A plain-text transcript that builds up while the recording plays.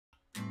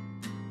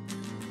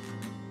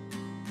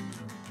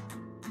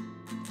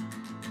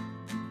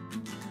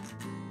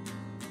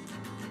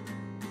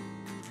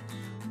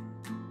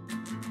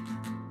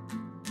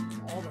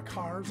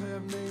Cars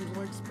have names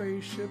like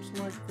spaceships,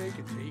 like they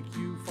can take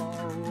you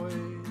far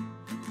away.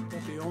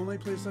 But the only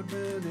place I've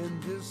been in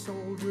this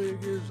old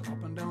rig is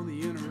up and down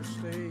the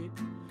interstate.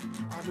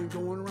 I've been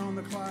going around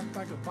the clock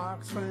like a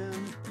box fan,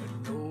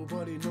 but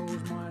nobody knows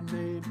my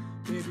name.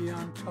 Baby,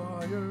 I'm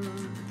tired,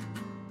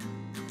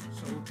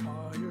 so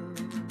tired.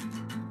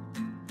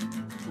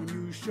 When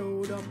you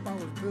showed up, I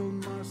was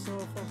building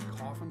myself up,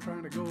 coughing,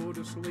 trying to go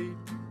to sleep.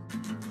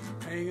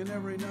 Hanging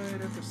every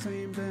night at the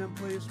same damn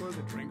place where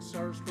the drinks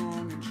are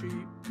strong and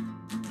cheap.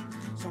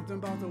 Something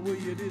about the way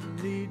you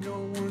didn't need no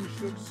one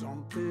shook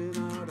something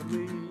out of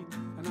me.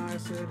 And I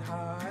said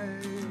hi,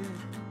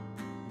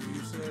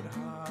 you said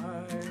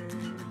hi.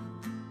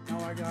 Now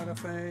I gotta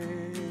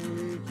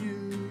thank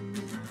you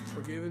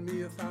for giving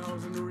me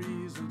 1,000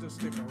 reasons to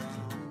stick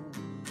around.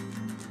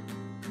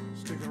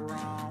 Stick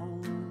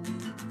around.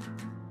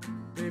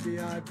 Baby,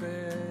 I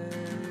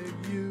beg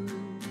you,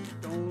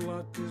 don't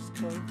let this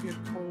tug get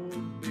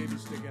cold. Baby,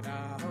 stick it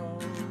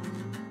out.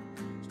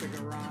 Stick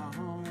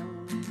around.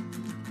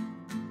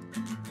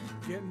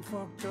 Getting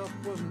fucked up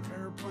with an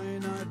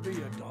airplane, I'd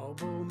be a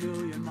double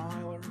million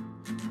miler.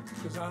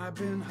 'Cause I've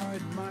been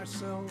hiding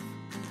myself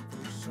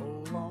for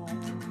so long.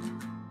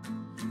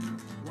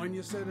 When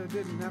you said I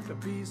didn't have to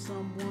be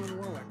someone,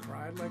 well, I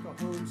cried like a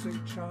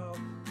homesick child.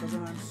 'Cause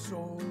I'm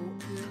so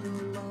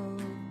in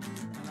love,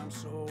 and I'm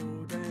so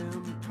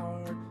damn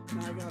tired.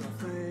 And I gotta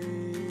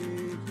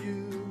thank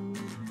you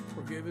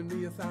for giving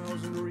me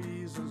 1,000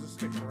 reasons to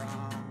stick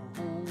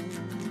around.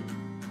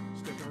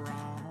 Stick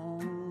around.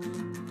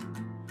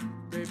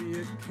 Baby,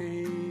 it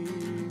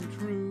came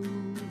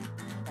true.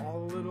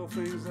 All the little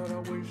things that I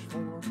wished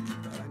for,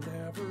 that I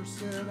never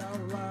said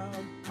out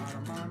loud, out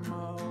of my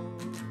mouth.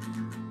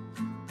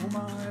 Oh,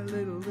 my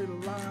little, little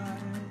lie.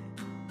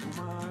 Oh,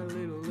 my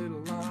little,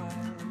 little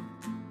lie.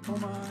 Oh,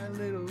 my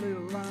little,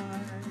 little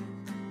lie.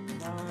 Oh,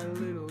 my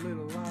little,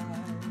 little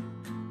lie.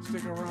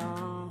 Stick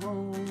around.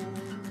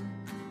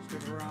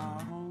 Stick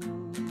around.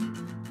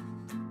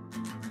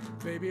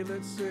 Baby,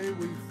 let's say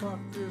we fuck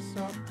this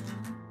up.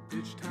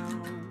 Ditch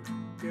town.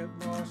 Get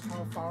lost,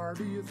 how far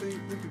do you think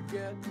we could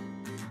get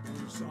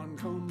when the sun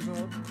comes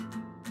up?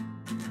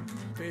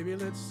 Baby,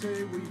 let's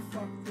say we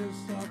fuck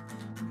this up.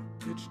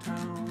 Ditch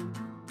town.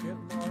 Get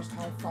lost,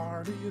 how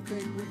far do you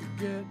think we could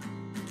get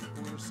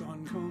before the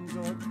sun comes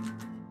up?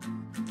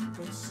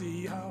 Let's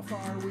see how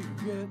far we can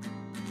get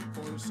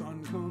before the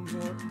sun comes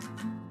up.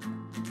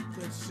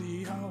 Let's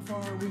see how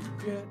far we can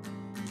get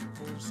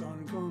before the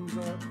sun comes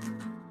up.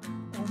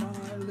 Oh,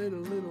 my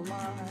little, little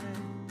lie.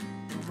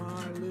 Oh,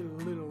 my little,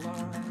 little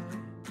lie.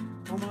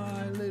 Oh,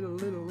 my little,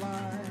 little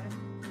lie.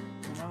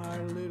 Oh, my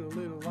little,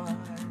 little lie.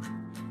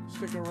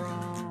 Stick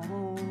around.